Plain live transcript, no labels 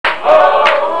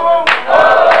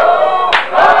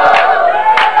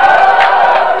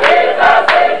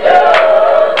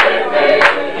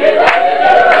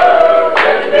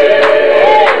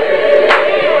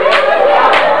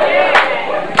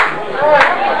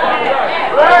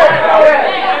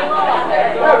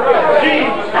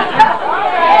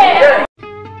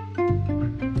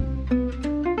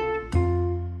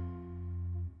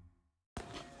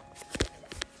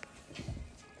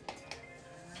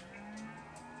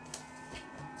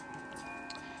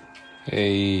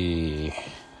Hey,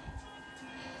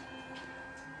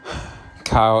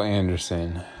 Kyle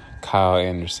Anderson. Kyle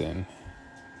Anderson.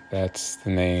 That's the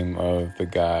name of the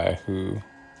guy who,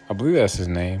 I believe that's his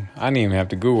name. I didn't even have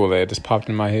to Google that. It just popped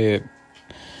in my head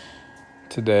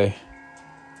today.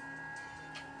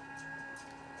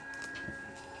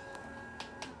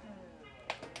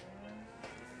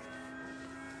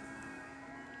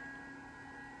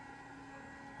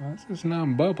 Why is this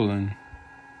not bubbling?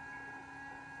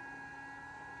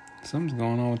 Something's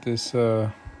going on with this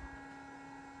little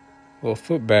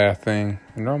foot bath thing.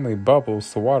 It normally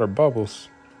bubbles. The water bubbles.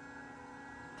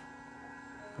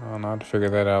 I'll have to figure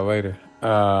that out later.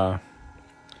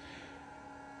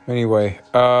 Anyway,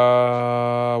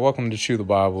 welcome to Chew the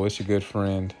Bible. It's your good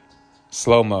friend,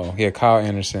 Slow Mo. Yeah, Kyle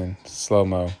Anderson, Slow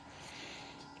Mo.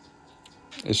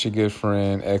 It's your good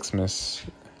friend, Xmas,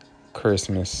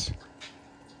 Christmas.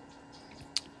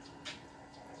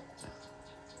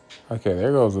 Okay,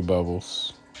 there goes the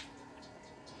bubbles.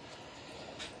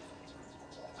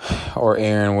 Or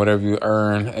Aaron, whatever you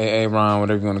earn. Aaron,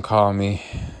 whatever you want to call me.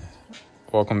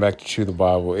 Welcome back to Chew the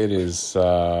Bible. It is April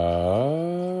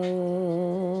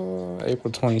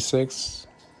 26th.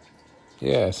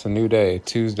 Yeah, it's a new day.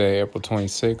 Tuesday, April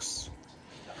 26th.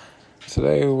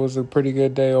 Today was a pretty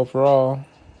good day overall.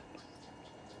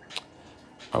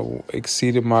 I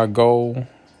exceeded my goal.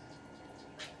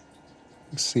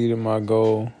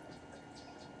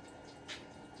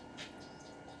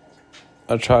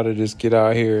 I try to just get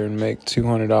out here and make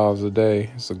 $200 a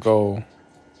day. It's a goal.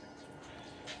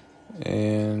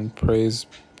 And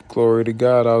glory to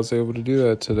God, I was able to do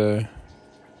that today.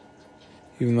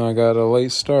 Even though I got a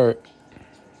late start.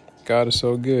 God is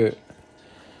so good.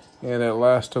 And that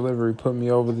last delivery put me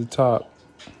over the top.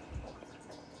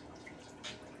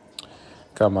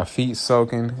 Got my feet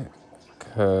soaking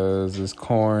because this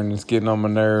corn is getting on my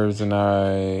nerves, and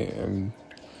I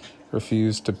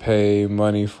refuse to pay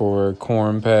money for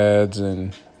corn pads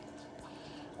and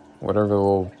whatever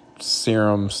little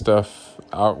serum stuff,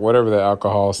 whatever the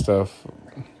alcohol stuff.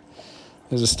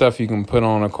 There's a stuff you can put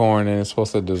on a corn and it's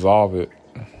supposed to dissolve it.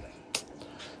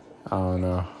 I don't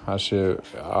know. I'm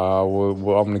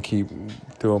going to keep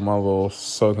doing my little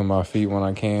soaking my feet when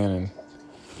I can and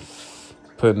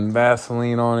putting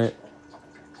Vaseline on it.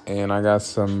 And I got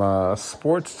some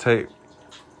sports tape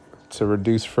to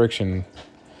reduce friction.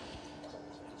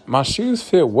 My shoes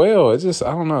fit well. It's just,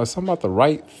 I don't know, it's something about the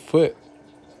right foot.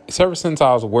 Ever since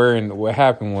I was what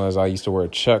happened was I used to wear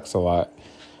Chucks a lot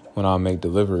when I would make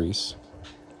deliveries.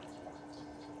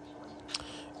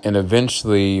 And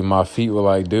eventually my feet were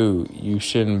like, dude, you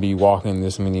shouldn't be walking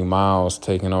this many miles,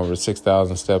 taking over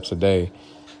 6,000 steps a day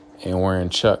and wearing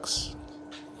Chucks.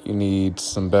 You need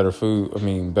some better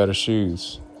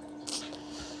shoes.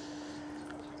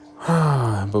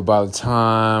 But by the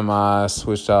time I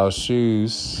switched out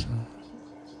shoes,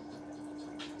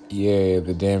 yeah,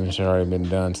 the damage had already been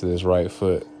done to this right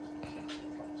foot.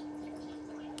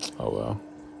 Oh well.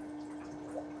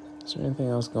 Is there anything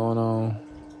else going on?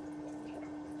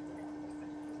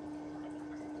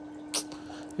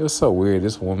 It was so weird.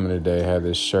 This woman today had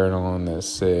this shirt on that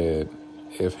said,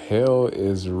 "If hell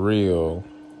is real,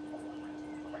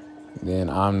 then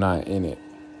I'm not in it."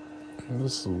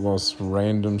 This is the most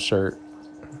random shirt.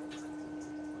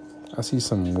 I see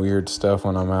some weird stuff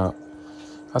when I'm out.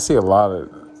 I see a lot of,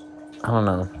 I don't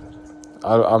know.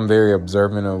 I'm very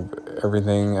observant of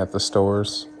everything at the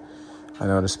stores. I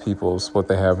notice what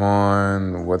they have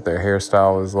on, what their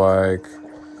hairstyle is like,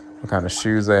 what kind of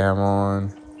shoes they have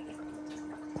on,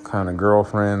 what kind of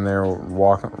girlfriend they're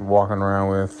walking around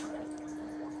with.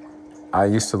 I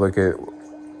used to look at,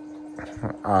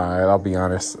 I'll be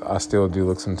honest, I still do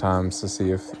look sometimes to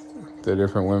see if the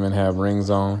different women have rings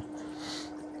on.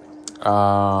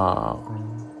 I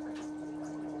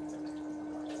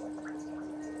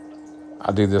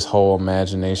do this whole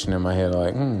imagination in my head,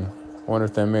 like, wonder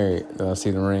if they're married. Then I see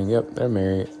the ring, yep, they're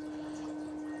married.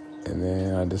 And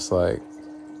then I just I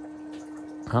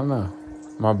don't know.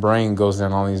 My brain goes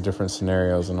down all these different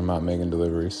scenarios when I'm out making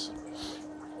deliveries.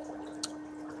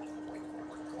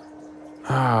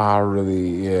 I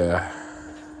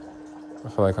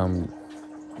feel like I'm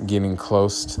getting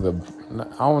close to I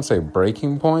don't want to say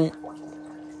breaking point.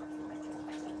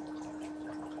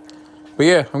 But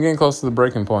yeah, I'm getting close to the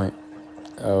breaking point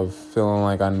of feeling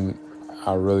like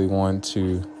I really want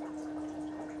to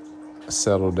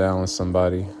settle down with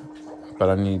somebody. But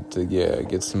I need to,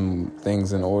 get some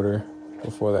things in order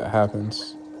before that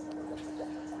happens.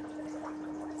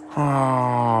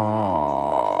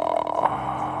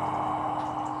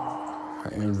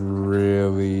 And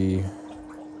really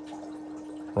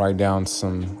write down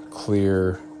some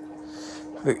clear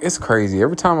It's crazy.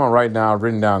 Every time I've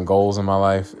written down goals in my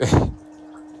life,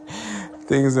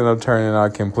 things end up turning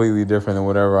out completely different than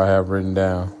whatever I have written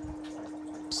down.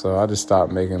 So I just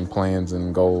stopped making plans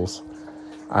and goals.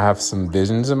 I have some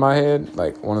visions in my head.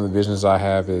 Like, one of the visions I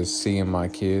have is seeing my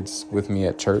kids with me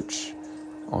at church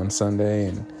on Sunday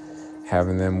and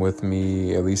having them with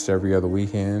me at least every other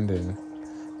weekend and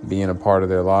being a part of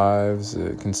their lives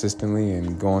consistently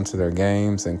and going to their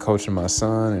games and coaching my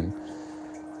son and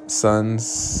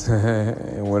sons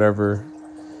and whatever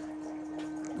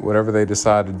they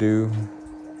decide to do.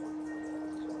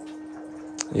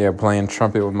 Yeah, playing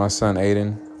trumpet with my son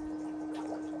Aiden.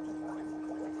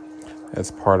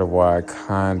 That's part of why I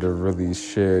kind of really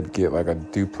should get like a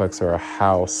duplex or a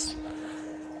house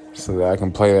so that I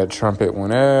can play that trumpet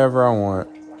whenever I want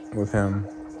with him.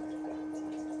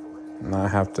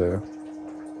 Not have to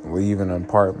leave an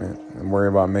apartment and worry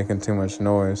about making too much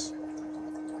noise.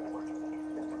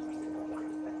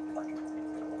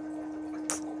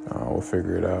 We'll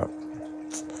figure it out.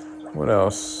 What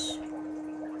else?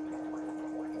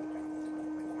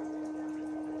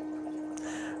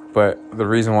 But the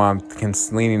reason why I'm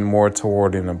leaning more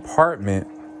toward an apartment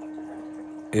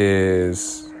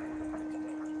is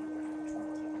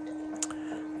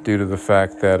due to the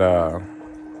fact that I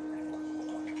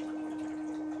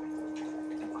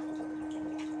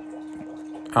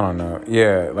don't know.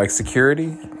 Yeah, like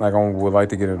security. Like, I would like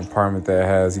to get an apartment that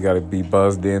has, you got to be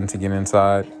buzzed in to get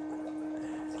inside.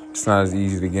 It's not as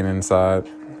easy to get inside.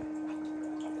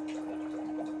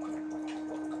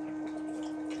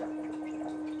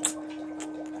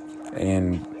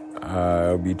 And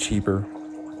it'll be cheaper,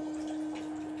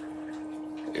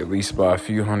 at least by a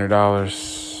few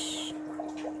 $100s.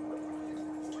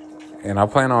 And I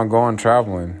plan on going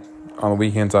traveling. On the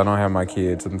weekends, I don't have my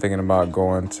kids. I'm thinking about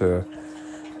going to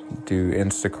do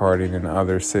Instacarting in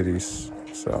other cities.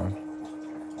 So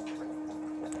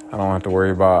I don't have to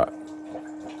worry about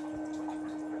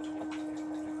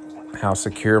how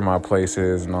secure my place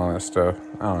is and all that stuff.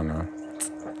 I don't know.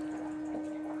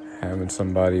 Having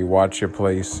somebody watch your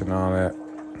place and all that.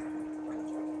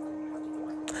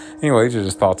 Anyway, these are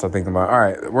just thoughts I think about. All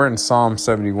right, we're in Psalm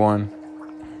 71.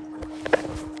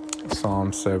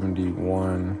 Psalm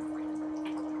 71.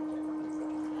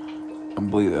 I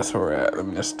believe that's where we're at. Let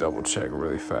me just double check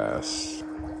really fast.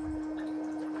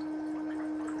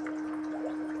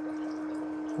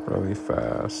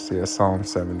 Yeah, Psalm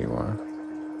 71.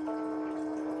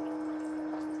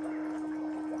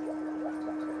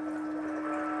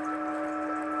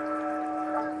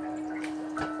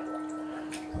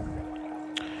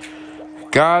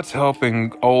 God's help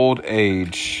in old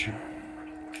age.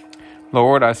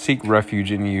 Lord, I seek refuge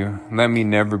in you. Let me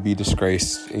never be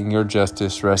disgraced. In your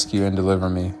justice, rescue and deliver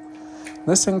me.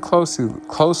 Listen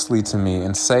closely to me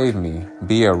and save me.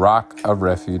 Be a rock of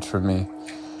refuge for me,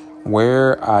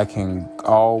 where I can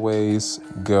always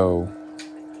go.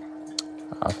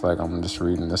 I feel like I'm just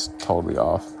reading this totally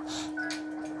off.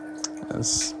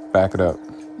 Let's back it up.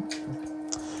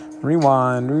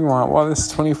 Rewind. Well, this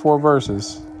is 24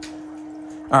 verses.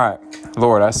 All right.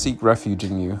 Lord, I seek refuge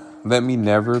in you. Let me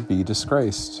never be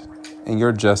disgraced. In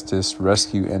your justice,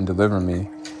 rescue and deliver me.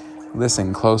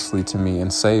 Listen closely to me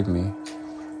and save me.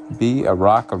 Be a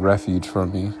rock of refuge for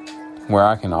me, where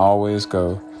I can always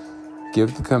go.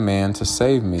 Give the command to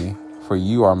save me, for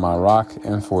you are my rock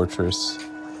and fortress.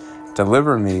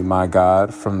 Deliver me, my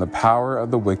God, from the power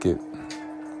of the wicked.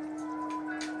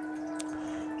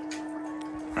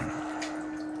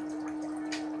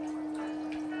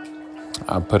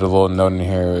 I put a little note in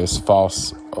here. It's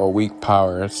false or weak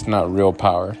power. It's not real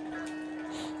power.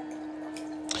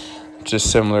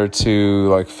 Just similar to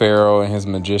like Pharaoh and his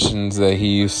magicians that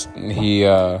he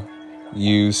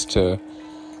used to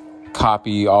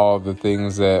copy all of the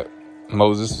things that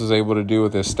Moses was able to do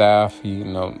with his staff.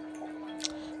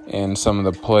 And some of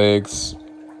the plagues,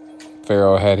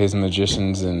 Pharaoh had his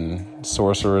magicians and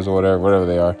sorcerers or whatever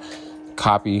they are,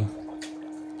 copy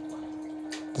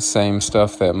the same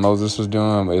stuff that Moses was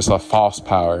doing, but it's a false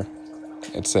power.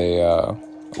 It's a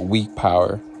weak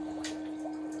power.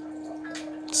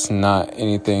 It's not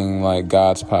anything like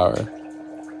God's power.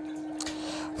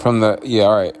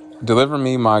 All right. Deliver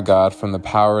me, my God, from the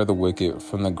power of the wicked,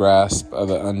 from the grasp of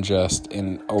the unjust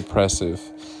and oppressive.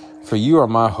 For you are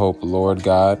my hope, Lord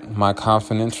God, my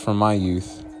confidence from my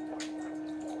youth.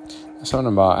 There's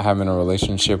something about having a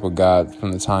relationship with God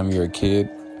from the time you're a kid.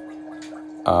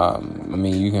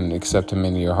 You can accept him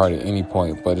into your heart at any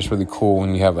point, but it's really cool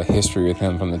when you have a history with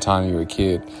him from the time you were a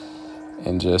kid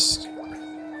and you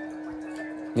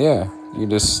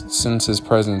just sense his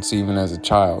presence even as a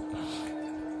child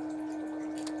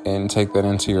and take that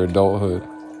into your adulthood.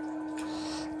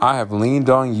 I have leaned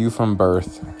on you from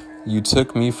birth. You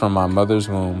took me from my mother's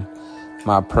womb.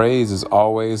 My praise is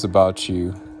always about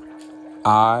you.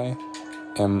 I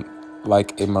am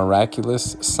like a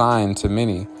miraculous sign to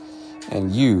many,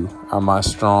 and you are my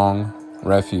strong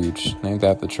refuge. Ain't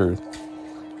that the truth?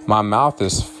 My mouth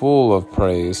is full of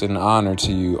praise and honor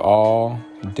to you all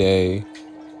day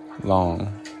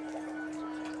long.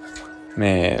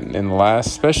 Man, in the last,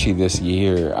 especially this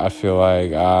year, I feel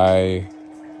like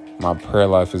my prayer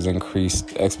life has increased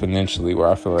exponentially, where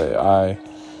I feel like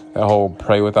that whole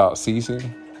pray without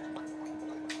ceasing,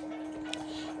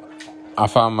 I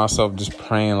find myself just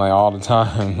praying like all the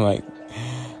time, like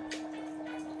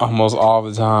almost all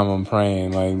the time I'm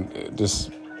praying, like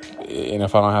just, and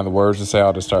if I don't have the words to say,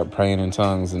 I'll just start praying in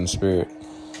tongues in the spirit.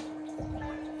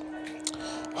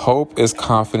 Hope is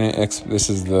confident. This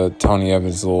is the Tony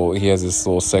Evans he has this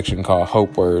little section called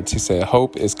Hope Words. He said,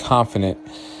 hope is confident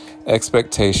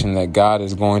expectation that God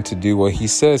is going to do what he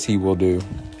says he will do.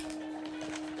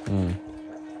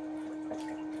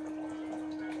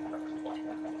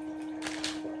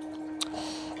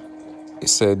 He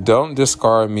said, don't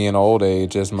discard me in old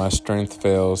age as my strength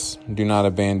fails. Do not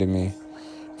abandon me.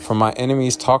 For my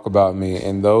enemies talk about me,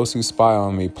 and those who spy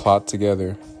on me plot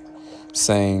together,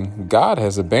 saying, God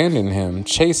has abandoned him.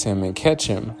 Chase him and catch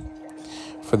him,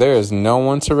 for there is no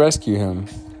one to rescue him.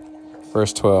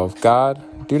 Verse 12, God,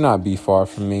 do not be far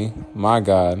from me. My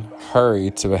God,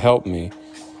 hurry to help me.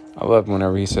 I love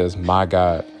whenever he says, my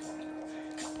God.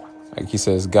 Like he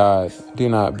says, God, do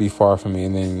not be far from me.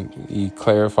 And then he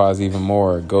clarifies even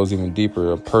more, goes even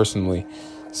deeper, personally.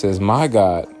 Says, my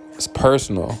God, it's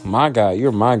personal. My God,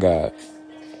 you're my God.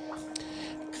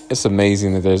 It's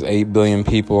amazing that there's 8 billion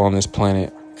people on this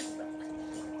planet.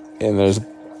 And there's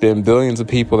been billions of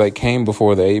people that came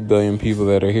before the 8 billion people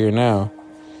that are here now.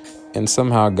 And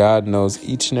somehow God knows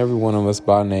each and every one of us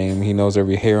by name. He knows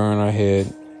every hair on our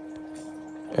head,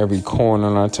 every corn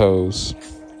on our toes,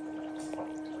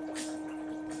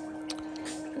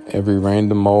 every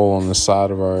random mole on the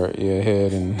side of our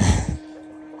head, and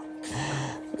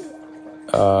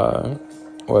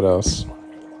what else?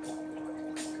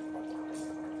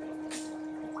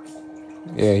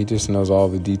 Yeah, he just knows all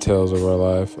the details of our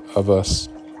life, of us.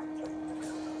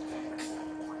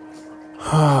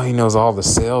 He knows all the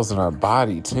cells in our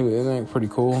body, too. Isn't that pretty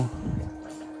cool?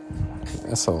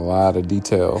 That's a lot of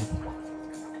detail.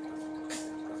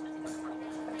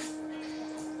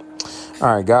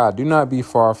 All right, God, do not be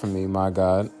far from me, my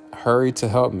God. Hurry to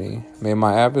help me. May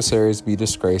my adversaries be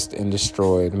disgraced and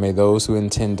destroyed. May those who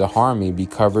intend to harm me be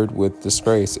covered with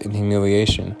disgrace and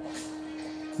humiliation.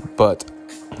 But,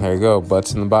 there you go,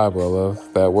 but's in the Bible. I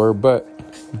love that word, but.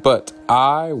 But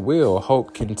I will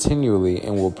hope continually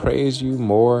and will praise you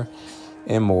more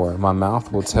and more. My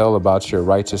mouth will tell about your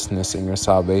righteousness and your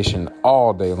salvation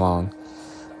all day long.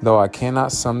 Though I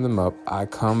cannot sum them up, I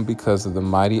come because of the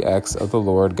mighty acts of the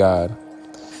Lord God.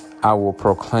 I will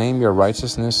proclaim your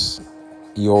righteousness,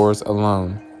 yours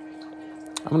alone.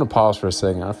 I'm going to pause for a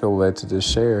second. I feel led to just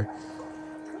share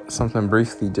something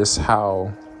briefly, just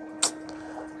how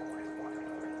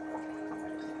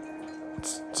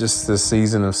just this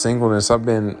season of singleness. I've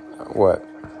been,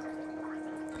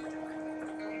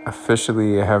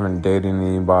 officially haven't dated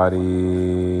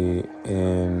anybody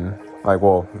in,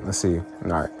 let's see.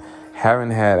 All right.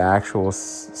 Haven't had actual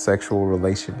sexual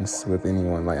relations with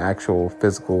anyone, like actual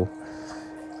physical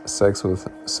sex with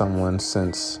someone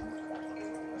since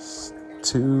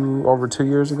over 2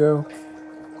 years ago.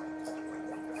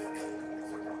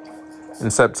 In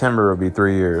September, it'll be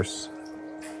 3 years.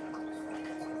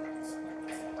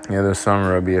 Yeah, this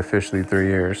summer it'll be officially 3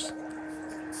 years.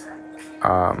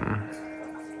 I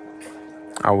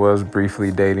was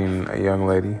briefly dating a young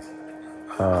lady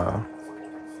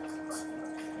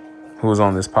who was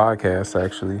on this podcast,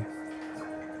 actually.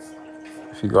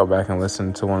 If you go back and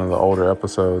listen to one of the older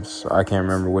episodes, I can't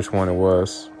remember which one it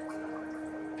was.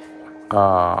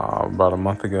 About a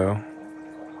month ago.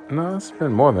 No, it's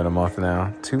been more than a month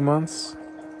now. 2 months?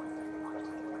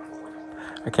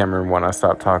 I can't remember when I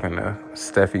stopped talking to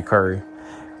Steffi Curry.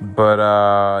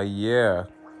 But, yeah.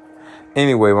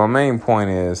 Anyway, my main point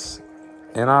is,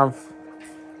 and I've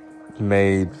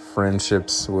made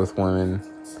friendships with women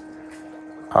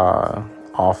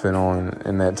off and on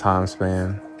in that time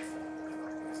span.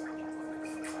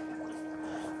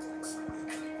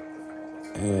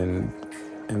 And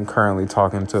I'm currently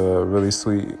talking to a really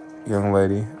sweet young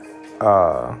lady.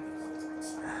 But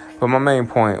my main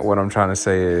point, what I'm trying to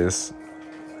say is,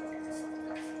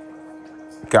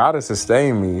 God has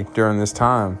sustained me during this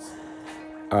time.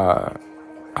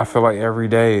 I feel like every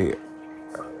day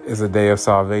is a day of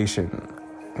salvation.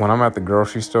 When I'm at the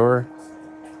grocery store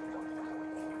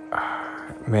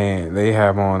man, they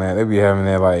have on that. They be having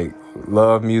that like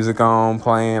love music on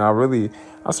playing.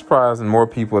 I'm surprised more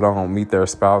people don't meet their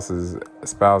spouses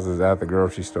at the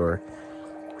grocery store,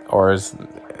 or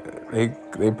they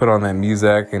put on that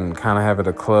music and kind of have it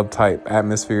a club type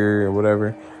atmosphere or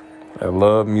whatever. That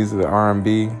love music, the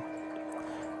R&B.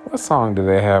 What song do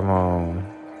they have on?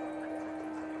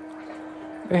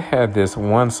 They had this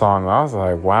one song. I was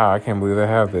like, wow, I can't believe they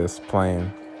have this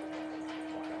playing.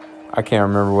 I can't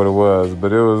remember what it was,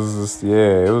 but it was just,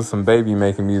 it was some baby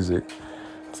making music.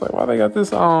 It's like, why they got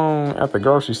this on at the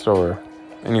grocery store?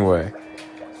 Anyway,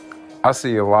 I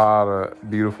see a lot of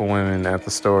beautiful women at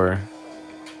the store.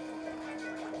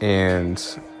 And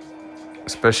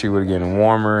especially with it getting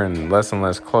warmer and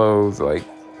less clothes, like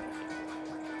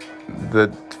the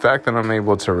fact that I'm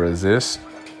able to resist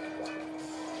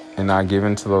and not give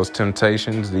in to those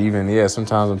temptations,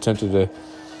 sometimes I'm tempted to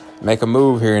make a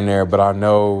move here and there, but I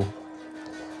know,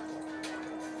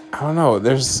 I don't know,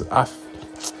 I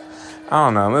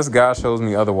don't know, unless God shows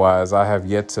me otherwise, I have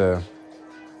yet to,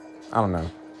 I don't know.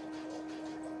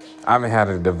 I haven't had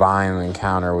a divine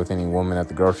encounter with any woman at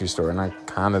the grocery store, and I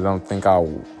kind of don't think I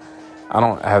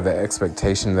don't have the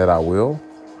expectation that I will.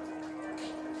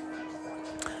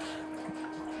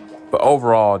 But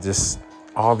overall, just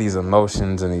all these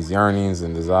emotions and these yearnings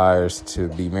and desires to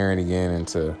be married again and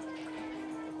to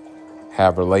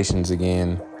have relations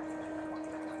again.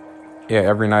 Yeah,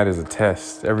 every night is a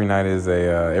test. Every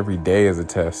day is a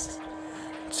test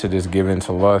to just give in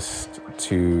to lust,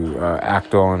 to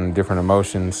act on different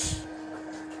emotions.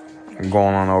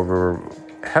 Going on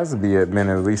been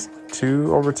at least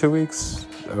over 2 weeks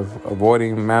of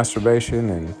avoiding masturbation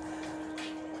and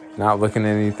not looking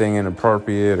at anything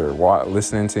inappropriate or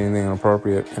listening to anything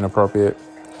inappropriate.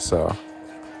 So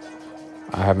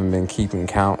I haven't been keeping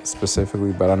count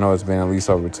specifically, but I know it's been at least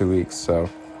over 2 weeks. So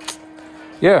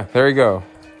yeah, there you go.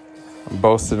 I'm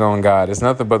boasted on God. It's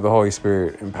nothing but the Holy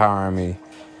Spirit empowering me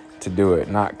to do it.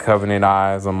 Not covenant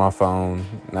eyes on my phone.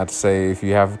 Not to say if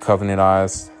you have covenant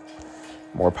eyes,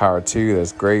 more power to you.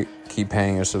 That's great. Keep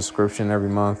paying your subscription every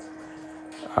month.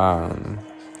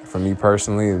 For me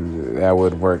personally, that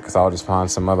would work because I'll just find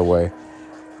some other way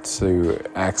to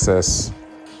access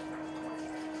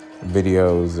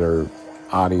videos or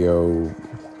audio,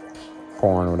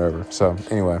 porn, or whatever. So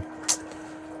anyway,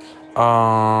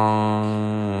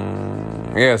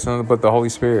 it's nothing but the Holy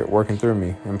Spirit working through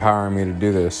me, empowering me to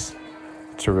do this,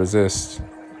 to resist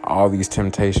all these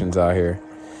temptations out here.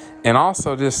 And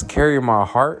also just carry my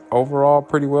heart overall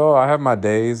pretty well. I have my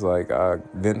days, like I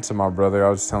vent to my brother. I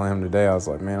was telling him today, I was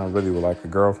like, man, I really would like a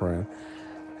girlfriend.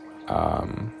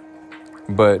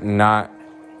 But not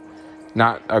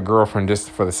a girlfriend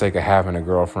just for the sake of having a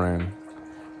girlfriend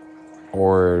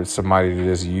or somebody to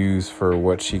just use for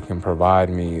what she can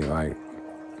provide me. Like,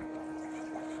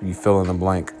 you fill in the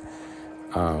blank,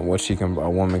 what a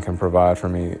woman can provide for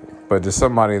me. But just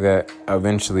somebody that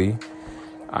eventually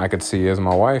I could see as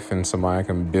my wife and somebody I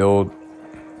can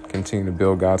continue to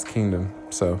build God's kingdom.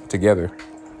 So together.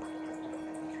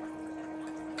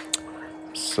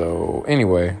 So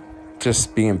anyway,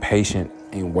 just being patient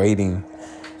and waiting.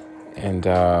 And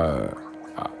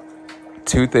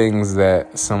two things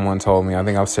that someone told me, I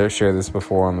think I've shared this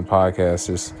before on the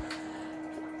podcast,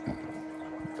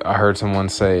 I heard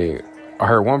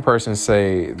one person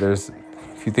say,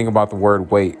 if you think about the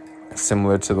word weight,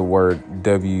 similar to the word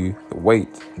weight,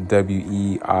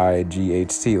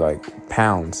 W-E-I-G-H-T, like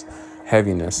pounds,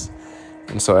 heaviness.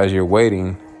 And so as you're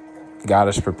waiting, God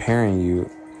is preparing you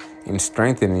and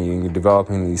strengthening you, and you're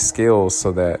developing these skills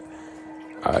so that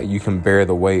you can bear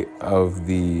the weight of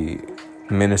the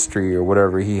ministry or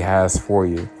whatever he has for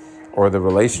you, or the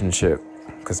relationship.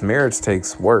 Because marriage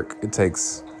takes work. It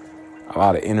takes a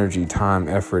lot of energy, time,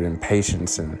 effort, and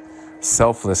patience, and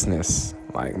selflessness.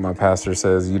 Like my pastor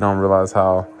says, you don't realize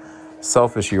how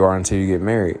selfish you are until you get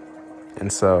married.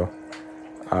 And so,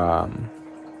 to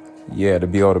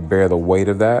be able to bear the weight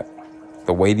of that,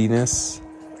 the weightiness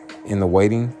in the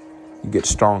waiting, you get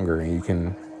stronger and you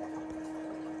can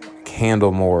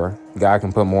handle more. God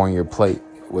can put more on your plate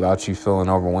without you feeling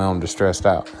overwhelmed or stressed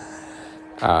out,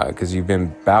 because you've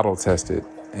been battle tested.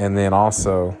 And then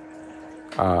also,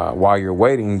 while you're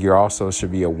waiting, you also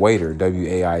should be a waiter,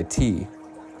 W-A-I-T.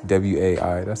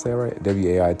 W-A-I, did I say it right?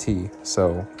 W-A-I-T.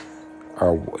 So,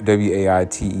 or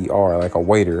W-A-I-T-E-R, like a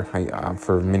waiter.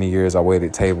 For many years, I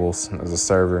waited tables as a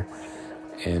server.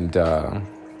 And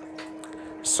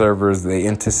servers, they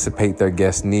anticipate their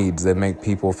guest needs. They make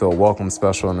people feel welcome,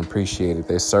 special, and appreciated.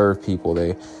 They serve people.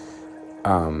 They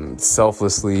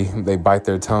selflessly, they bite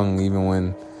their tongue even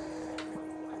when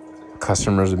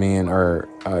customers are being, or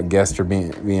guests are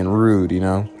being rude,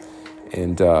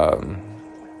 And a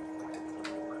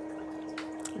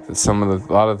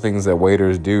lot of things that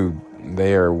waiters do,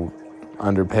 they are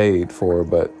underpaid for.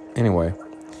 But anyway,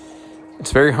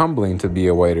 it's very humbling to be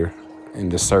a waiter and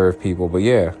to serve people. But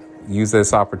yeah, use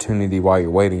this opportunity while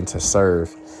you're waiting to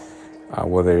serve,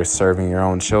 whether you're serving your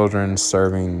own children,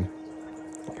 serving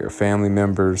your family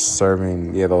members,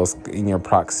 serving those in your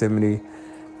proximity,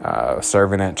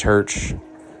 serving at church,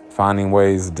 finding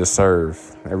ways to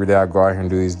serve. Every day I go out here and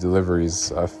do these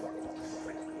deliveries.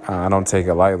 I don't take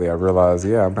it lightly. I realize,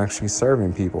 I'm actually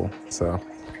serving people. So,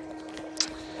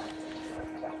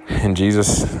 and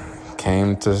Jesus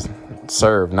came to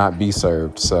serve, not be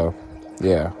served. So,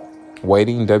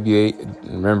 waiting,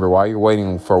 remember, while you're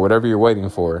waiting for whatever you're waiting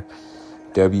for,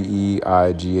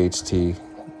 WEIGHT,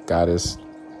 God is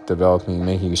developing,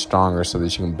 making you stronger so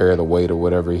that you can bear the weight of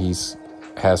whatever He's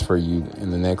has for you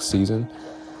in the next season.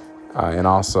 And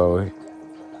also,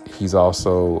 He's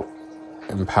also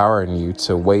empowering you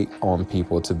to wait on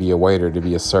people, to be a waiter, to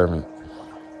be a servant.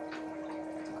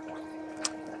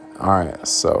 All right,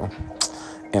 so,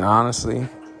 and honestly,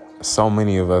 so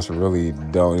many of us really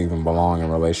don't even belong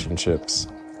in relationships.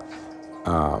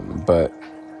 But,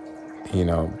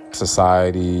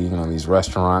 society, these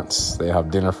restaurants, they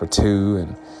have dinner for two,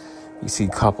 and you see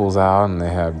couples out and they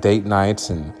have date nights,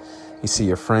 and you see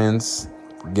your friends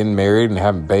getting married and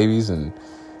having babies, and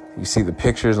you see the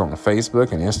pictures on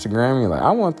Facebook and Instagram, and you're like,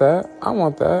 I want that,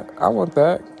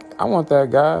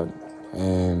 God.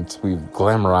 And we've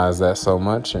glamorized that so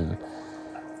much. And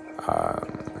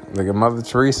look at Mother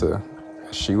Teresa.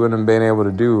 She wouldn't have been able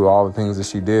to do all the things that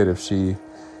she did if she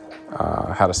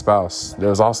had a spouse. There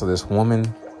was also this woman,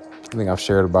 I think I've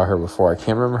shared about her before. I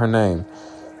can't remember her name,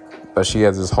 but she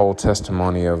has this whole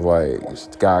testimony of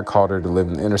God called her to live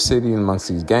in the inner city amongst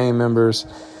these gang members.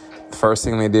 The first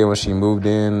thing they did when she moved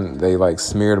in, they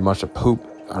smeared a bunch of poop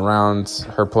around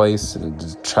her place and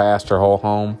just trashed her whole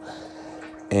home.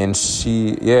 And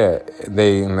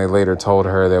they later told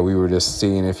her that we were just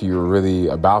seeing if you were really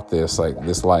about this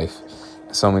life.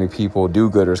 So many people,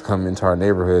 do-gooders, come into our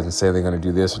neighborhoods and say they're going to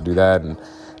do this or do that and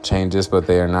change this, but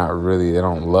they are not really, they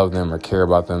don't love them or care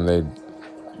about them.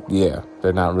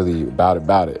 They're not really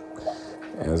about it,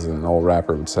 as an old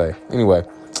rapper would say. Anyway,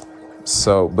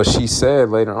 but she said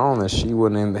later on that she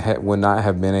would not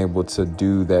have been able to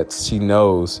do that. She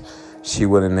knows she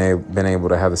wouldn't have been able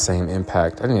to have the same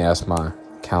impact. I didn't ask my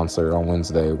counselor on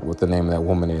Wednesday what the name of that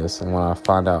woman is, and when I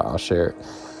find out, I'll share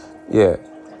it.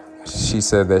 She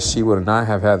said that she would not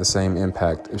have had the same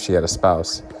impact if she had a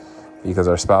spouse, because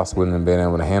her spouse wouldn't have been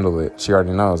able to handle it. She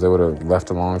already knows they would have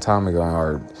left a long time ago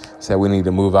or said, we need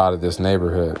to move out of this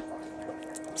neighborhood.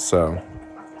 So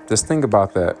just think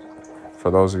about that for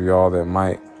those of y'all that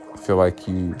might feel like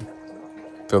you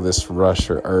feel this rush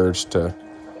or urge to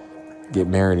get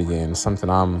married again. It's something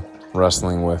I'm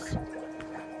wrestling with.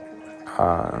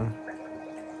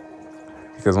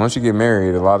 Because once you get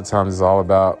married, a lot of times it's all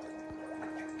about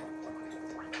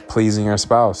pleasing your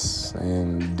spouse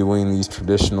and doing these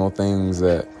traditional things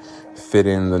that fit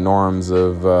in the norms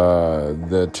of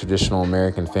the traditional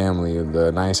American family,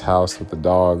 the nice house with the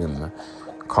dog and the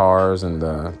cars and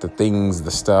the things,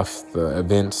 the stuff, the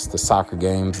events, the soccer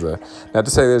games. Not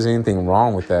to say there's anything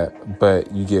wrong with that,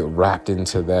 but you get wrapped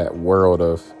into that world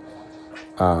of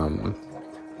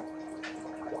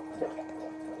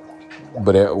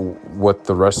what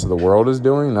the rest of the world is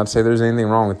doing. Not to say there's anything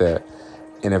wrong with that.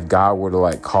 And if God were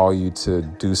to call you to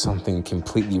do something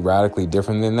completely radically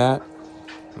different than that,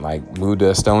 move to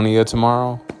Estonia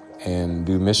tomorrow and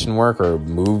do mission work, or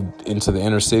move into the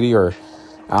inner city, or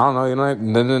I don't know,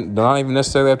 don't even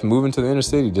necessarily have to move into the inner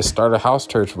city. Just start a house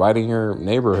church right in your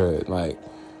neighborhood.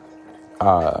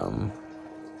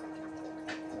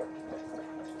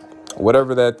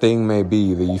 Whatever that thing may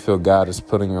be that you feel God is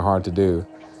putting your heart to do,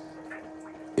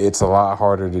 it's a lot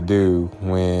harder to do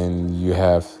when you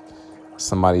have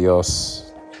somebody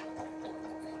else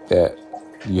that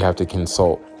you have to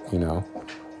consult, to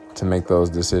make those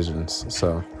decisions.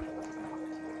 So,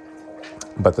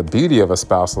 but the beauty of a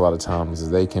spouse a lot of times is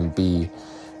God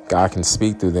can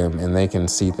speak through them, and they can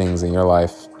see things in your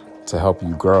life to help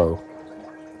you grow.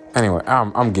 Anyway,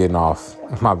 I'm getting off.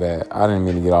 My bad. I didn't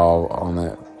mean to get all on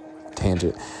that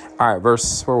tangent. All right, where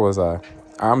was I?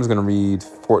 I'm just going to read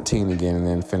 14 again and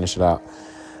then finish it out.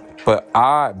 But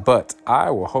I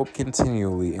will hope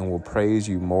continually and will praise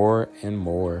you more and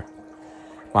more.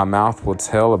 My mouth will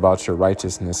tell about your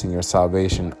righteousness and your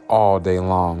salvation all day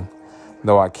long,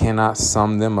 though I cannot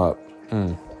sum them up.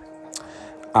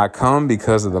 I come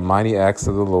because of the mighty acts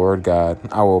of the Lord God.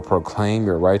 I will proclaim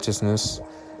your righteousness,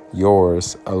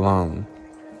 yours alone.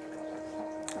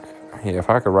 Yeah, if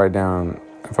I could write down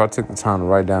a if I took the time to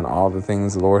write down all the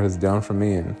things the Lord has done for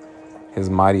me and his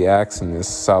mighty acts and his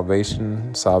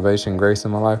salvation, grace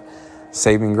in my life,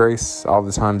 saving grace, all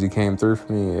the times he came through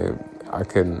for me, it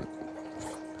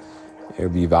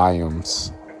would be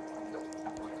volumes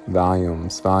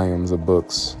of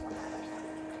books.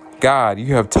 God,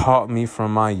 you have taught me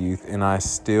from my youth, and I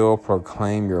still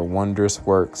proclaim your wondrous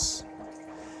works.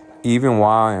 Even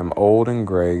while I am old and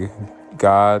gray,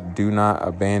 God, do not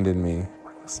abandon me.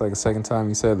 It's like the second time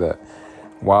you said that.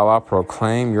 While I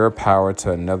proclaim your power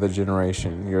to another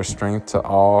generation, your strength to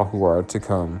all who are to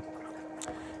come.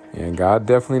 And God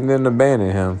definitely didn't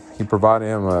abandon him. He provided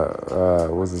him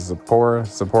was it Zipporah?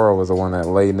 Zipporah was the one that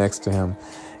laid next to him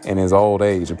in his old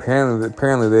age.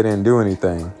 Apparently they didn't do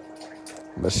anything,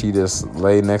 but she just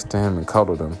laid next to him and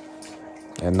cuddled him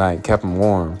at night, kept him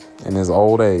warm in his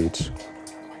old age.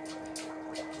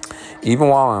 Even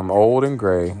while I'm old and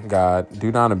gray, God,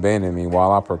 do not abandon me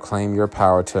while I proclaim your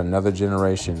power to another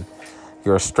generation,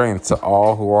 your strength to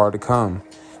all who are to come.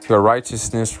 Your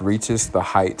righteousness reaches the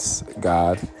heights,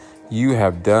 God. You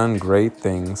have done great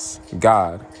things.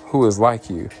 God, who is like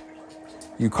you?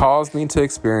 You caused me to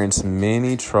experience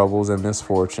many troubles and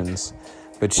misfortunes,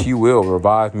 but you will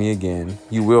revive me again.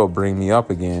 You will bring me up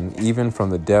again, even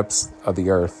from the depths of the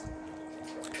earth.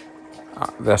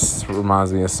 That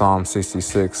reminds me of Psalm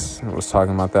 66. I was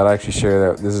talking about that. I actually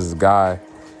shared that. This is a guy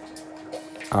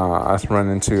I've run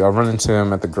into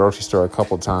him at the grocery store a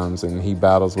couple times, and he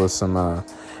battles with an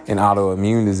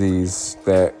autoimmune disease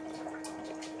that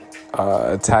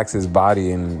attacks his body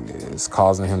and is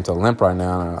causing him to limp right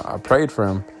now. And I prayed for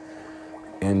him,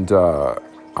 and I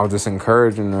was just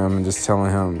encouraging him and just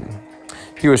telling him,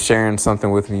 he was sharing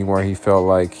something with me where he felt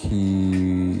like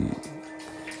he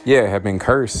had been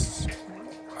cursed,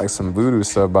 like some voodoo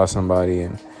stuff by somebody,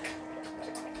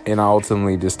 and I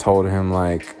ultimately just told him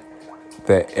like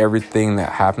that everything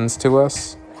that happens to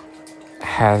us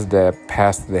has to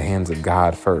pass through the hands of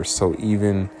God first. So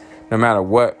even no matter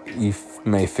what you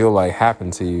may feel like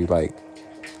happened to you, like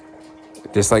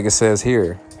just like it says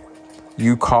here,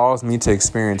 you caused me to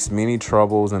experience many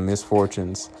troubles and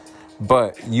misfortunes,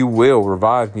 but you will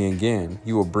revive me again.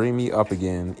 You will bring me up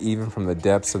again, even from the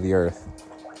depths of the earth.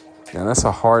 Now, that's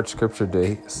a hard scripture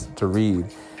to read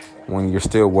when you're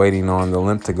still waiting on the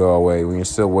limp to go away, when you're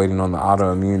still waiting on the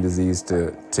autoimmune disease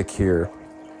to cure,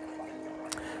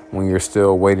 when you're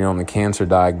still waiting on the cancer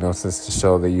diagnosis to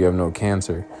show that you have no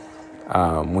cancer,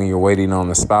 when you're waiting on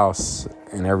the spouse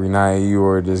and every night you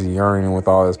are just yearning with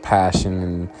all this passion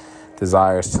and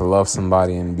desires to love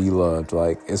somebody and be loved.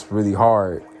 Like, it's really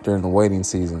hard during the waiting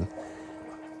season.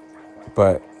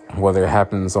 But whether it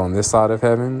happens on this side of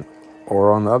heaven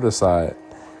or on the other side,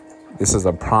 this is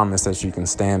a promise that you can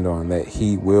stand on, that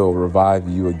he will revive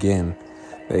you again,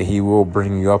 that he will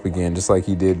bring you up again, just like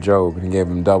he did Job, and he gave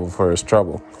him double for his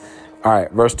trouble. All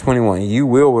right, verse 21, you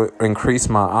will increase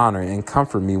my honor and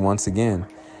comfort me once again.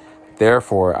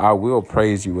 Therefore, I will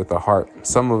praise you with the harp.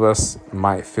 Some of us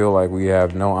might feel like we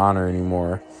have no honor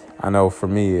anymore. I know for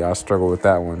me, I struggle with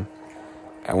that one.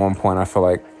 At one point, I feel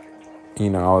like, I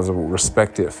was a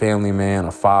respected family man,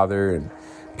 a father, and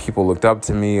people looked up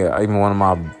to me. Even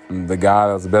the guy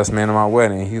that was the best man at my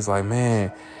wedding, he was like,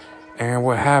 man, Aaron,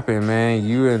 what happened, man?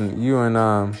 You and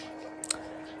I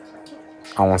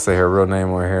won't say her real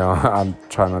name on here. I'm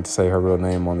trying not to say her real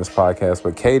name on this podcast,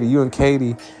 but you and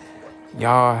Katie,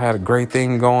 y'all had a great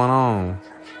thing going on.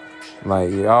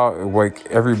 Like,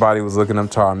 everybody was looking up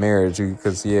to our marriage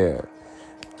because, a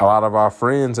lot of our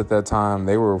friends at that time,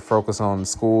 they were focused on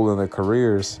school and their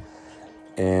careers,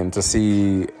 and to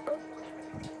see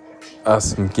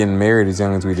us getting married as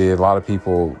young as we did, a lot of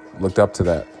people looked up to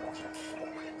that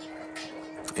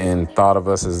and thought of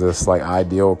us as this like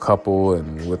ideal couple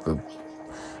and with the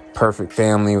perfect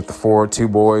family with the 2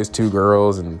 boys, 2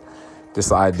 girls, and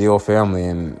this ideal family.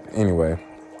 And anyway,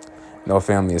 no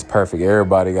family is perfect.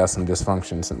 Everybody got some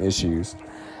dysfunction, some issues.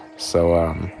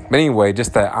 So, but anyway,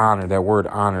 just that honor, that word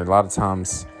honor, a lot of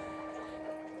times,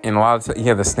 and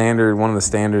the standard, one of the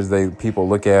standards people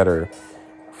look at, or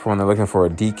for when they're looking for a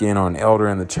deacon or an elder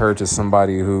in the church, is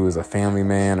somebody who is a family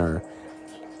man. Or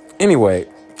anyway,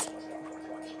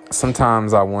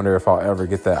 sometimes I wonder if I'll ever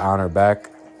get that honor back.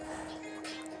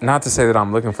 Not to say that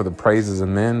I'm looking for the praises of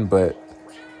men, but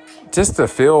just to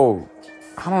feel,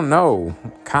 I don't know,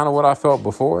 kind of what I felt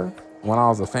before when I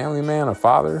was a family man, a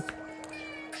father,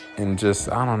 and just,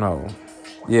 I don't know,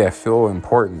 feel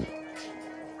important.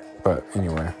 But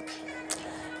anyway,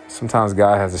 sometimes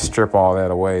God has to strip all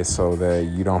that away so that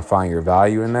you don't find your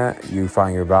value in that. You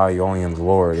find your value only in the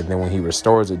Lord. And then when he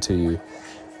restores it to you,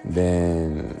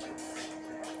 then,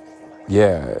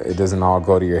 it doesn't all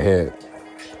go to your head.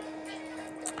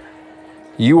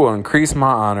 You will increase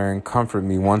my honor and comfort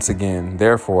me once again.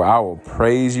 Therefore, I will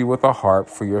praise you with a harp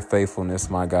for your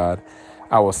faithfulness, my God.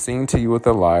 I will sing to you with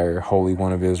a lyre, Holy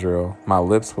One of Israel. My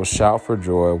lips will shout for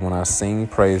joy when I sing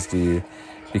praise to you,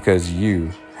 because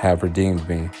you have redeemed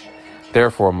me.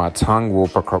 Therefore, my tongue will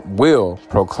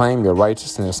proclaim your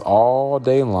righteousness all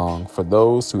day long, for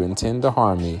those who intend to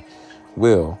harm me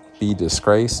will be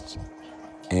disgraced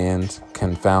and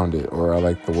confounded, or I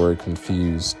like the word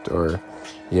confused, or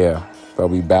they'll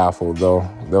be baffled.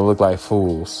 They'll look like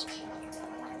fools.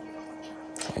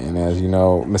 And as you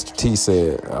know, Mr. T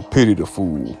said, I pity the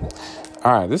fool.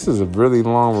 All right, this is a really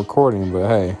long recording, but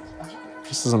hey,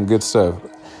 this is some good stuff.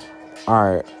 All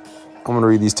right, I'm going to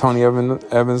read these Tony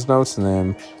Evans notes and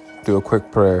then do a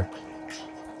quick prayer.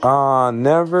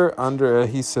 Never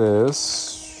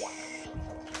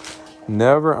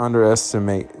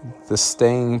underestimate the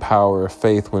staying power of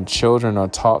faith when children are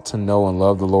taught to know and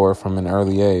love the Lord from an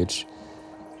early age.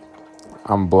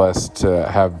 I'm blessed to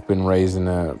have been raised in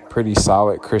a pretty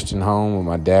solid Christian home where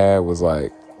my dad was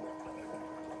like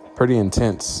pretty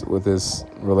intense with his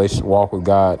walk with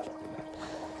God.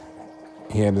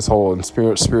 He had this whole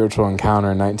spiritual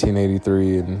encounter in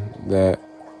 1983, and that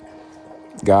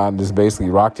God just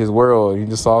basically rocked his world. He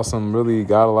just saw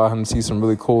God allowed him to see some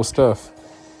really cool stuff.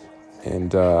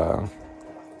 And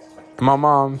my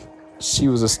mom, she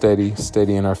was a steady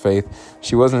in her faith.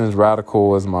 She wasn't as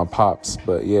radical as my pops,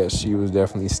 but yeah, she was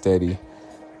definitely steady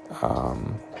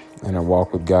in her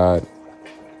walk with God,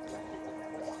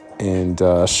 and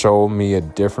showed me a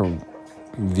different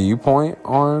viewpoint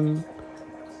on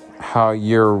how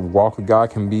your walk with God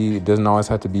can be. It doesn't always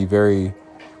have to be very,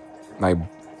 can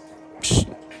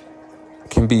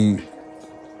be,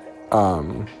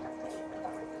 how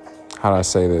do I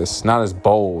say this? Not as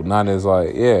bold, not as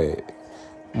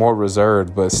more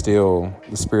reserved, but still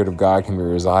the Spirit of God can be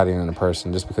residing in a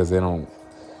person just because they don't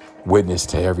witness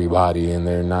to everybody and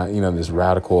they're not, this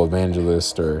radical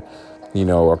evangelist or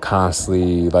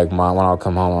constantly when I'll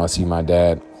come home, I'll see my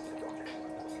dad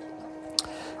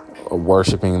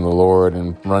worshiping the Lord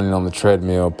and running on the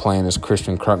treadmill, playing his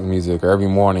Christian crunk music, or every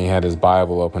morning he had his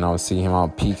Bible open. I would see him, I'll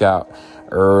peek out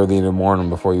early in the morning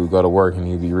before he would go to work, and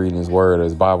he'd be reading his word, or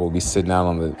his Bible would be sitting out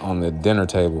on the dinner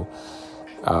table.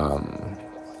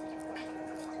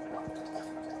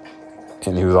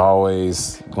 And he was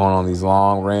always going on these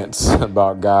long rants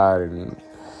about God. And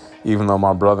even though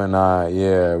my brother and I,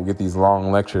 we get these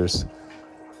long lectures,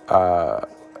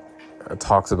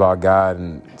 talks about God,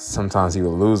 and sometimes he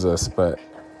would lose us. But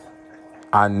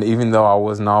even though I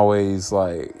wasn't always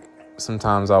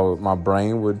sometimes my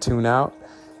brain would tune out,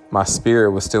 my spirit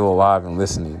was still alive and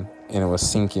listening, and it was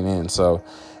sinking in. So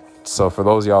for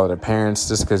those of y'all that are parents,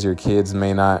 just because your kids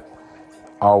may not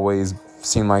always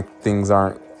seem like things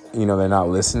aren't, they're not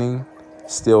listening,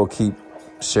 still keep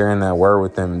sharing that word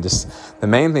with them. And just the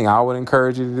main thing I would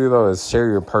encourage you to do, though, is share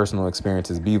your personal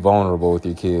experiences. Be vulnerable with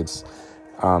your kids.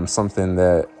 Something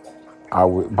that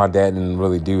my dad didn't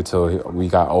really do till we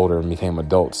got older and became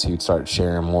adults. He'd start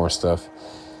sharing more stuff,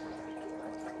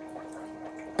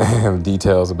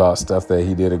 details about stuff that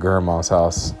he did at grandma's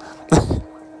house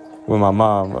with my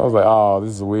mom. I was like, oh,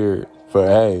 this is weird. But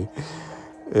hey,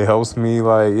 it helps me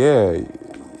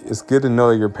it's good to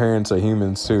know that your parents are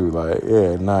humans too.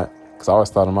 Not, because I always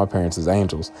thought of my parents as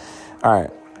angels. All right.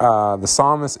 The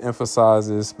psalmist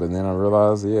emphasizes, but then I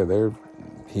realized, they're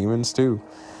humans too.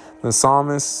 The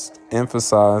psalmist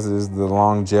emphasizes the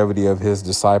longevity of his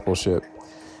discipleship.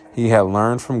 He had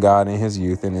learned from God in his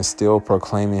youth and is still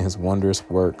proclaiming his wondrous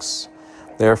works.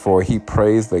 Therefore, he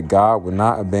prays that God would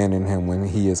not abandon him when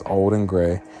he is old and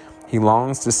gray. He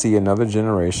longs to see another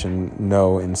generation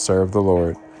know and serve the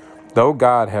Lord. Though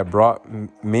God had brought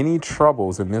many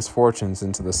troubles and misfortunes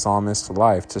into the psalmist's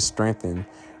life to strengthen,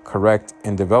 correct,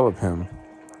 and develop him,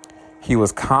 he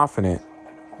was confident.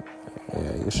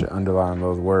 You should underline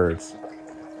those words.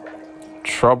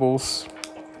 Troubles,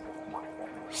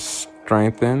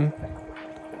 strengthen,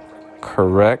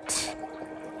 correct,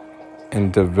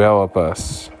 and develop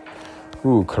us.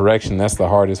 Ooh, correction, that's the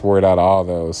hardest word out of all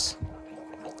those.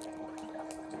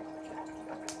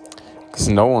 Because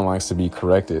no one likes to be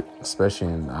corrected,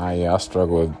 especially I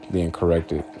struggle with being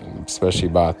corrected, especially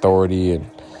by authority, and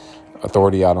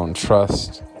authority I don't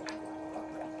trust.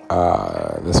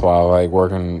 That's why I like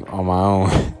working on my own.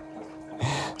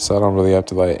 So I don't really have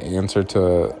to answer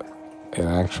to an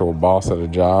actual boss at a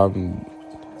job.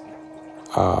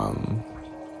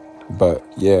 But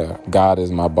yeah, God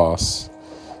is my boss,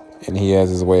 and he has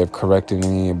his way of correcting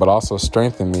me, but also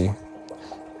strengthening me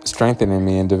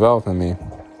and developing me.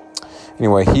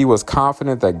 Anyway, he was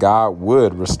confident that God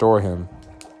would restore him.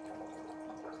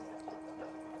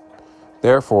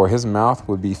 Therefore, his mouth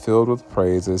would be filled with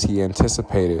praise as he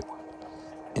anticipated.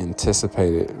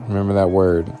 Anticipated. Remember that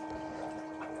word.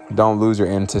 Don't lose your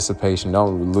anticipation.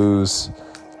 Don't lose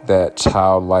that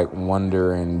childlike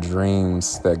wonder and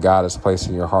dreams that God has placed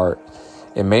in your heart.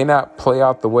 It may not play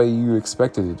out the way you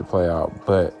expected it to play out,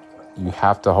 but you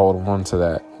have to hold on to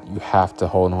that. You have to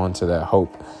hold on to that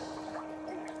hope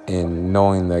and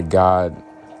knowing that God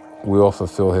will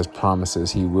fulfill his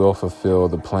promises. He will fulfill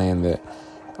the plan that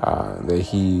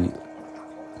he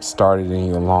started in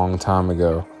you a long time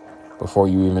ago, before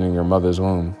you even in your mother's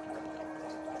womb.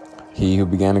 He who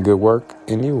began a good work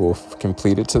in you will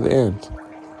complete it to the end.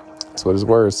 That's what his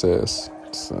word says.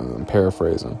 I'm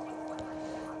paraphrasing.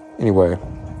 Anyway.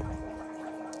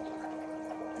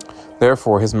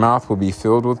 Therefore, his mouth will be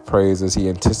filled with praise as he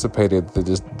anticipated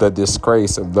the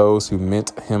disgrace of those who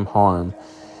meant him harm.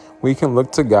 We can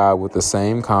look to God with the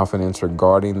same confidence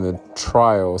regarding the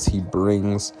trials he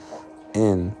brings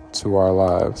into our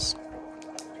lives.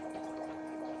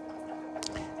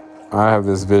 I have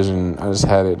this vision. I just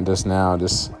had it just now.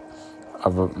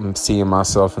 I'm seeing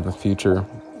myself in the future.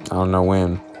 I don't know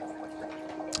when.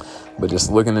 But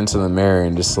just looking into the mirror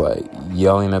and just like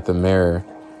yelling at the mirror.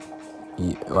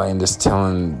 Like, and just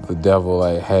telling the devil,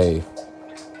 like, hey,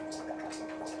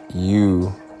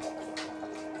 I'm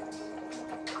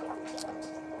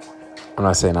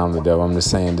not saying I'm the devil. I'm just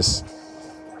saying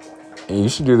and you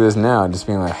should do this now. Just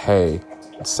being like, hey,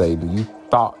 Satan, you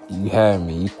thought you had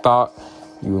me. You thought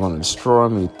you were going to destroy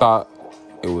me. You thought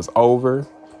it was over.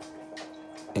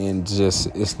 And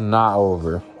it's not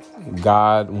over.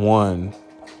 God won.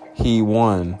 He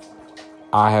won.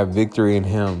 I have victory in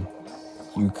him.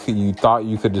 You thought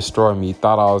you could destroy me. You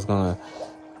thought I was going to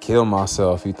kill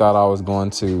myself. You thought I was going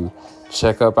to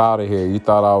check up out of here. You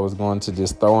thought I was going to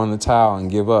just throw in the towel and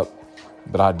give up.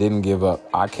 But I didn't give up.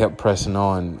 I kept pressing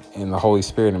on, and the Holy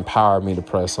Spirit empowered me to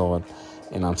press on.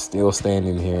 And I'm still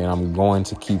standing here, and I'm going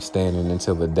to keep standing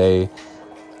until the day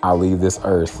I leave this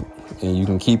earth. And you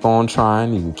can keep on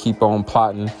trying. You can keep on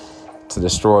plotting to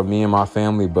destroy me and my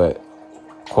family, but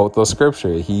quote the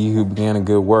scripture, he who began a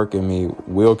good work in me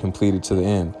will complete it to the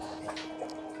end.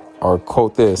 Or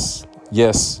quote this,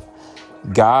 yes,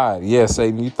 God, yes,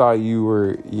 Satan, you thought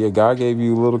God gave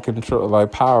you a little control,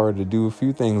 like power to do a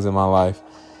few things in my life.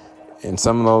 And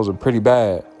some of those are pretty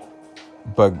bad.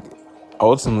 But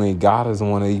ultimately, God is the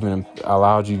one that even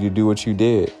allowed you to do what you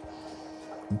did.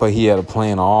 But he had a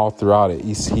plan all throughout it.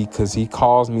 Because he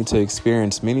caused me to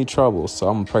experience many troubles. So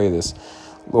I'm going to pray this.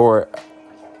 Lord,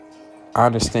 I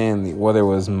understand whether it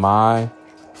was my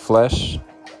flesh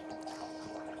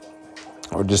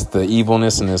or just the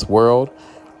evilness in this world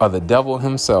or the devil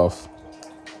himself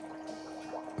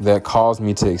that caused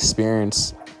me to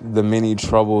experience the many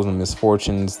troubles and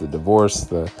misfortunes, the divorce,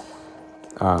 God,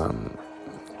 I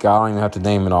don't even have to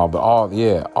name it all, but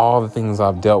all the things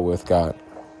I've dealt with, God.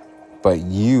 But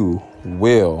you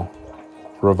will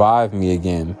revive me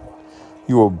again.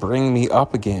 You will bring me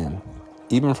up again.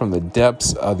 Even from the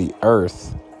depths of the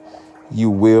earth, you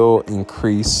will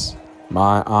increase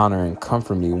my honor and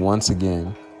comfort me once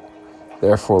again.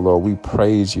 Therefore, Lord, we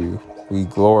praise you. We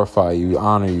glorify you. We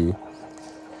honor you.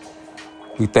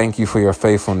 We thank you for your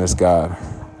faithfulness, God.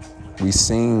 We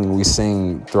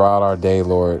sing throughout our day,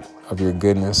 Lord, of your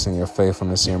goodness and your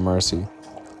faithfulness and your mercy.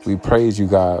 We praise you,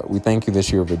 God. We thank you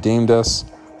that you have redeemed us,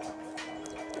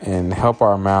 and help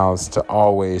our mouths to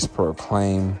always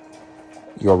proclaim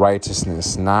your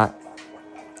righteousness, not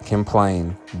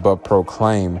complain, but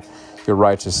proclaim your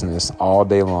righteousness all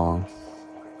day long.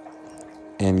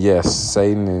 And yes,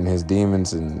 Satan and his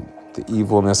demons and the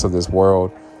evilness of this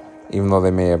world, even though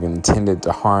they may have intended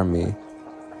to harm me,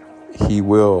 he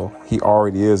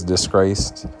already is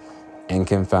disgraced and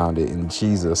confounded. In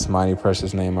Jesus' mighty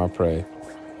precious name I pray.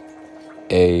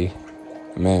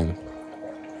 Amen.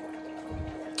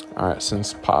 All right,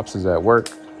 since Pops is at work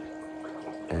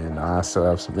and I still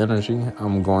have some energy,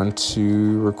 I'm going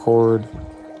to record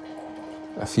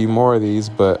a few more of these,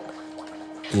 but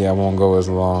yeah, I won't go as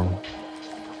long.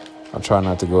 I'll try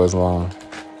not to go as long.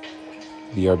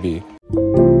 BRB.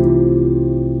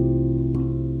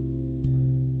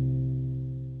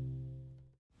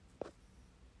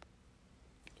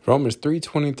 Romans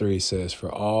 3:23 says,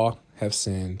 "For all have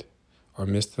sinned or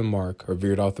missed the mark or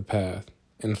veered off the path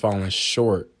and fallen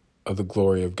short of the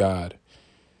glory of God,"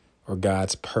 or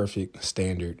God's perfect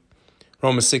standard.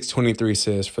 Romans 6:23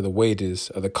 says, "For the wages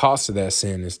of the cost of that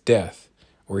sin is death,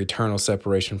 or eternal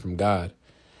separation from God.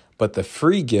 But the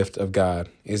free gift of God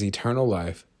is eternal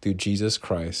life through Jesus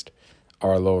Christ,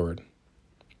 our Lord."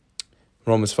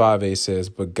 Romans 5:8 says,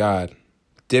 "But God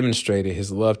demonstrated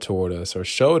his love toward us," or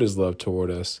showed his love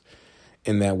toward us,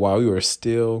 in that while we were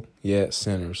still yet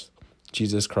sinners,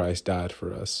 Jesus Christ died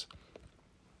for us.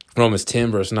 Romans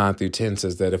 10, verse 9 through 10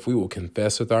 says that if we will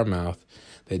confess with our mouth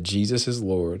that Jesus is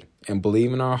Lord and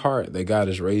believe in our heart that God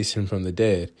has raised him from the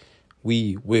dead,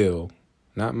 we will,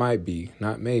 not might be,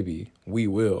 not maybe, we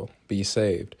will be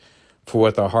saved. For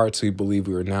with our hearts we believe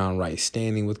we are now in right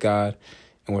standing with God,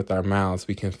 and with our mouths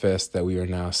we confess that we are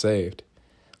now saved.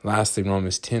 Lastly,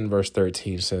 Romans 10, verse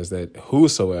 13 says that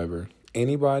whosoever,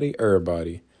 anybody,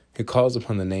 everybody, who calls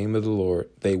upon the name of the Lord,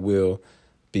 they will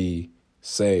be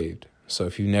saved. So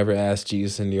if you've never asked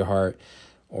Jesus into your heart,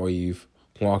 or you've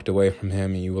walked away from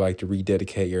him and you would like to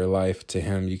rededicate your life to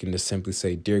him, you can just simply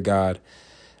say, Dear God,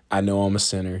 I know I'm a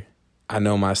sinner. I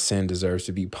know my sin deserves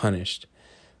to be punished.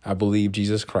 I believe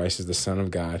Jesus Christ is the Son of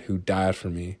God who died for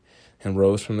me and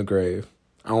rose from the grave.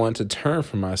 I want to turn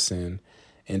from my sin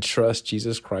and trust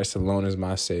Jesus Christ alone as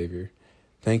my Savior.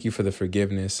 Thank you for the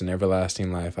forgiveness and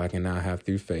everlasting life I can now have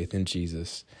through faith in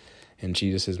Jesus. In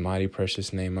Jesus' mighty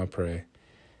precious name I pray.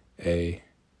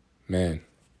 Amen.